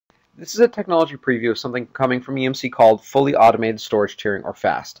This is a technology preview of something coming from EMC called Fully Automated Storage Tiering, or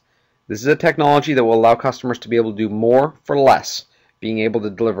FAST. This is a technology that will allow customers to be able to do more for less, being able to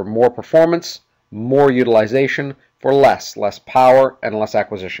deliver more performance, more utilization for less power, and less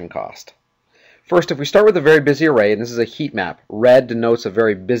acquisition cost. First, if we start with a very busy array, and this is a heat map, red denotes a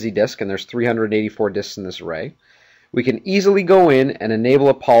very busy disk, and there's 384 disks in this array, we can easily go in and enable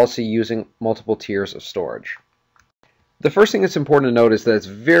a policy using multiple tiers of storage. The first thing that's important to note is that it's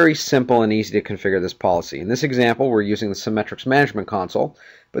very simple and easy to configure this policy. In this example, we're using the Symmetrics Management Console,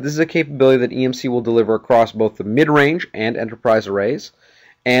 but this is a capability that EMC will deliver across both the mid-range and enterprise arrays,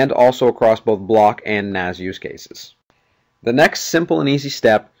 and also across both block and NAS use cases. The next simple and easy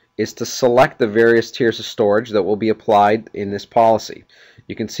step is to select the various tiers of storage that will be applied in this policy.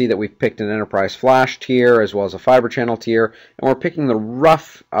 You can see that we've picked an enterprise flash tier as well as a fiber channel tier, and we're picking the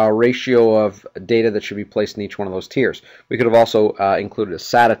rough ratio of data that should be placed in each one of those tiers. We could have also included a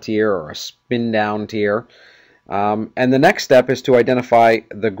SATA tier or a spin down tier. And the next step is to identify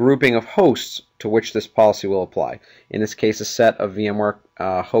the grouping of hosts to which this policy will apply. In this case, a set of VMware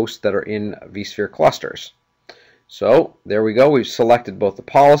hosts that are in vSphere clusters. So there we go. We've selected both the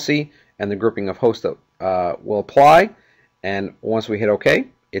policy and the grouping of hosts that will apply. And once we hit OK,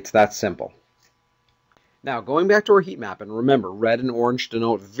 it's that simple. Now, going back to our heat map, and remember, red and orange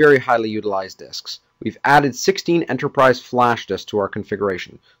denote very highly utilized disks. We've added 16 enterprise flash disks to our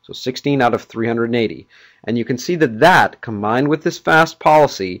configuration, so 16 out of 380. And you can see that combined with this fast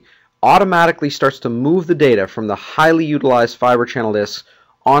policy, automatically starts to move the data from the highly utilized fiber channel disks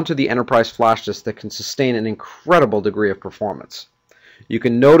onto the enterprise flash disks that can sustain an incredible degree of performance. You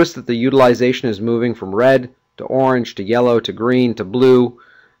can notice that the utilization is moving from red to orange to yellow to green to blue,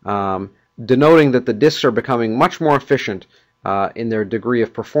 denoting that the disks are becoming much more efficient in their degree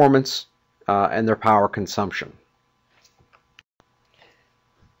of performance and their power consumption.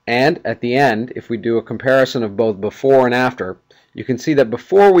 And at the end, if we do a comparison of both before and after, you can see that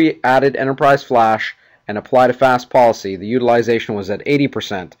before we added enterprise flash and applied a fast policy, the utilization was at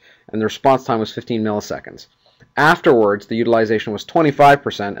 80% and the response time was 15 milliseconds. Afterwards, the utilization was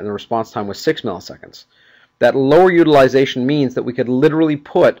 25% and the response time was 6 milliseconds. That lower utilization means that we could literally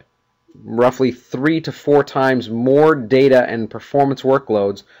put roughly 3 to 4 times more data and performance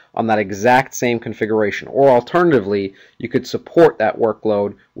workloads on that exact same configuration. Or alternatively, you could support that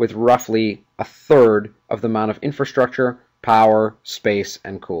workload with roughly a third of the amount of infrastructure, power, space,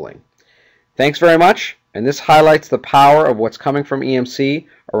 and cooling. Thanks very much, and this highlights the power of what's coming from EMC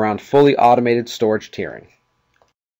around fully automated storage tiering.